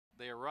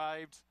They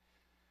arrived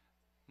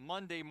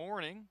Monday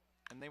morning,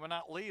 and they will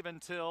not leave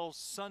until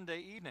Sunday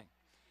evening.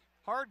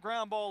 Hard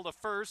ground ball to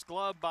first,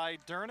 glove by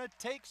Durna,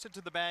 takes it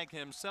to the bag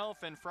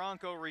himself, and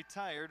Franco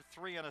retired,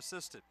 3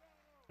 unassisted.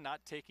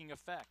 Not taking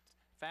effect.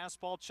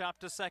 Fastball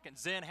chopped to second.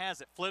 Zinn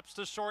has it, flips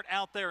to short,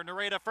 out there.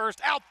 Narita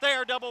first, out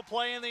there, double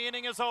play, and the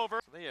inning is over.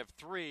 So they have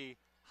 3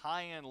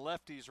 high-end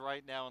lefties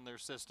right now in their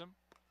system.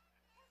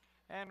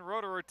 And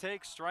Roederer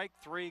takes strike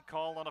 3,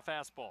 call on a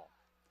fastball.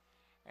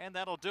 And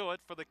that'll do it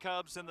for the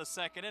Cubs in the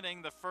second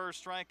inning. The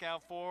first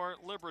strikeout for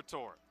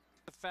Liberatore.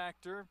 The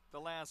factor the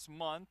last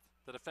month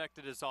that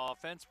affected his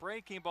offense.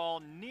 Breaking ball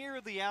near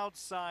the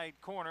outside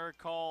corner,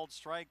 called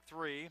strike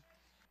 3.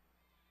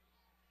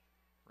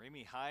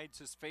 Remy hides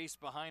his face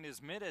behind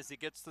his mitt as he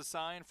gets the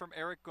sign from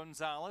Eric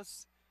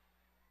Gonzalez.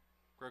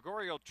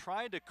 Gregorio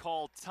tried to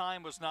call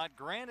time, was not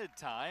granted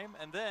time,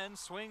 and then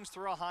swings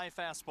through a high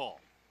fastball.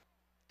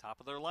 Top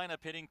of their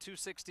lineup hitting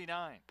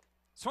 .269.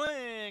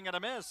 Swing and a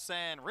miss,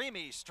 and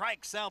Remy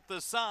strikes out the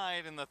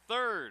side in the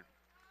third.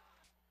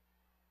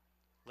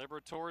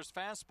 Liberatore's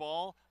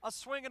fastball, a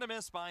swing and a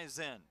miss by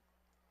Zinn.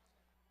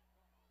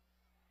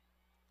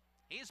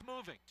 He's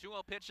moving.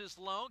 2-0 pitch is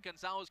low.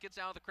 Gonzalez gets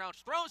out of the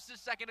crouch, throws to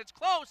second. It's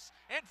close,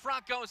 and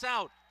Franco's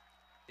out.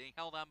 Being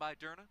held on by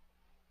Durna.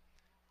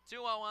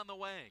 2-0 on the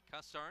way.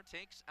 Cussar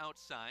takes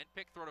outside.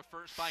 Pick throw to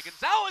first by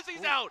Gonzalez.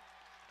 He's out.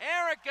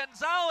 Eric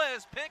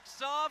Gonzalez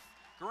picks off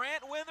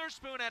Grant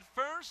Witherspoon at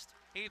first.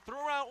 He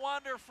threw out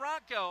Wander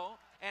Franco,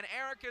 and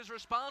Eric is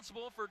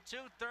responsible for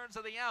 2/3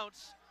 of the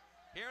outs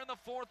here in the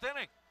fourth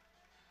inning.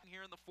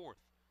 Here in the fourth.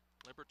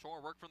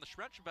 Liberatore worked from the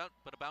stretch, but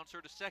a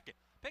bouncer to second.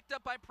 Picked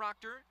up by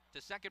Proctor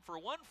to second for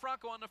 1.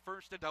 Franco on the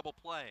first, a double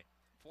play.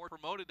 4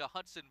 promoted to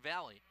Hudson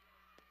Valley.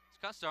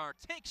 Cussar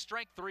takes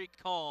strike 3,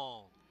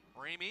 called.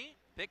 Remy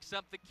picks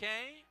up the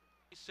K.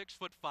 He's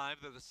 6'5".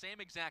 They're the same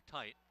exact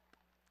height.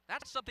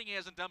 That's something he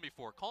hasn't done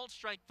before. Called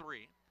strike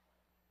 3.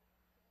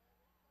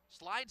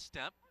 Slide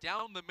step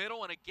down the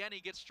middle, and again he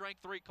gets strike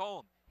 3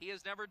 called. He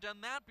has never done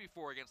that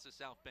before against the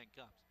South Bend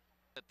Cubs.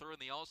 That threw in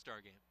the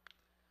All-Star game.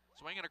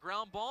 Swinging a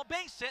ground ball,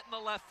 base hit in the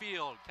left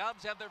field.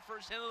 Cubs have their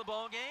first hit of the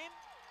ball game.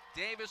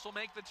 Davis will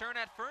make the turn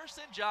at first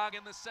and jog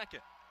in the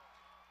second.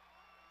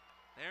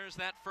 There's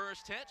that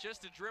first hit,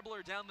 just a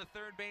dribbler down the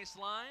third base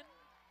line.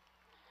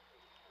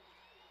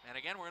 And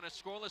again, we're in a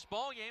scoreless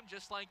ball game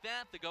just like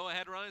that. The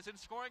go-ahead run is in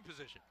scoring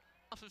position.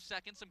 Off of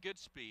second, some good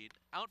speed.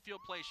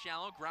 Outfield play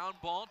shallow, ground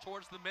ball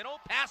towards the middle.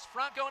 Pass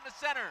Franco into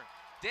center.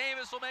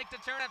 Davis will make the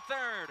turn at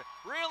third.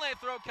 Relay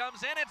throw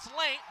comes in, it's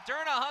late.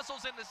 Durna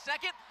hustles into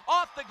second,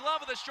 off the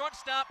glove of the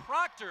shortstop,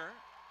 Proctor.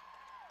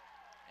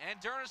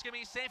 And Durna's gonna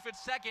be safe at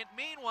second.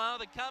 Meanwhile,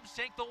 the Cubs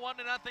take the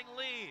 1-0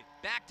 lead.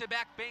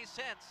 Back-to-back base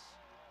hits.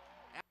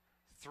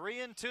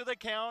 3-2 the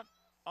count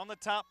on the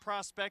top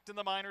prospect in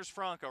the minors,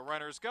 Franco.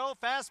 Runners go,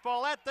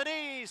 fastball at the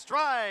knee,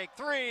 strike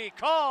 3,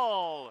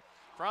 call.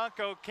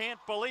 Franco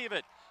can't believe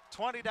it.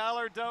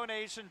 $20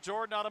 donation,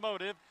 Jordan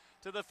Automotive,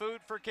 to the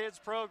Food for Kids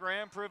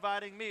program,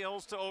 providing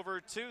meals to over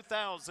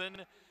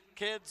 2,000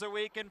 kids a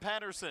week in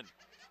Patterson.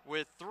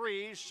 With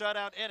 3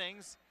 shutout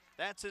innings,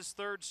 that's his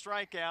 3rd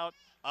strikeout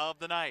of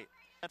the night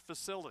at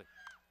facility.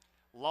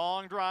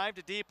 Long drive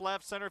to deep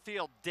left center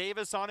field.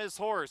 Davis on his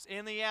horse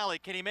in the alley.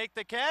 Can he make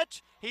the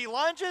catch? He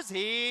lunges.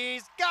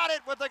 He's got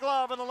it with the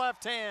glove in the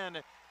left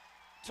hand.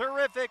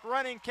 Terrific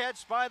running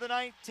catch by the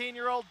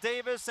 19-year-old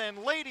Davis.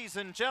 And ladies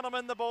and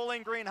gentlemen, the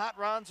Bowling Green Hot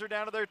Rods are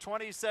down to their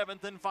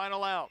 27th and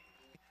final out.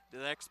 The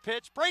next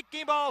pitch,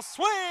 breaking ball,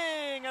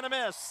 swing and a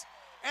miss.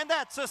 And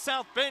that's a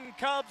South Bend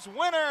Cubs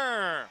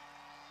winner.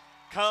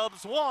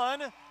 Cubs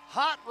 1,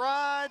 Hot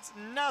Rods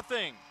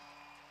nothing.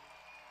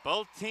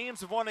 Both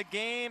teams have won a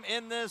game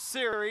in this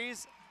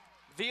series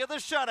via the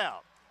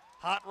shutout.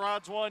 Hot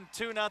Rods won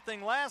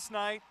 2-0 last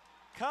night.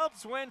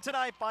 Cubs win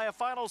tonight by a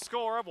final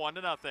score of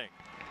 1-0.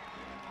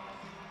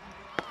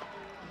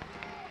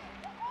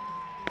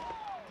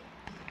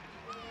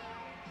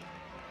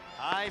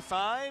 High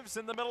fives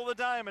in the middle of the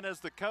diamond as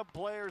the Cub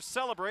players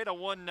celebrate a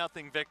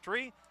 1-0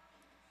 victory.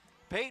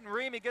 Peyton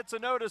Remy gets a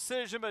no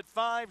decision, but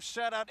 5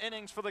 shutout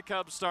innings for the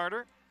Cubs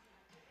starter.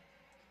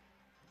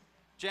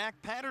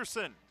 Jack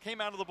Patterson came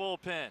out of the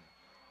bullpen.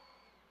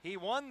 He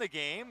won the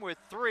game with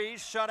 3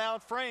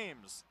 shutout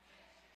frames.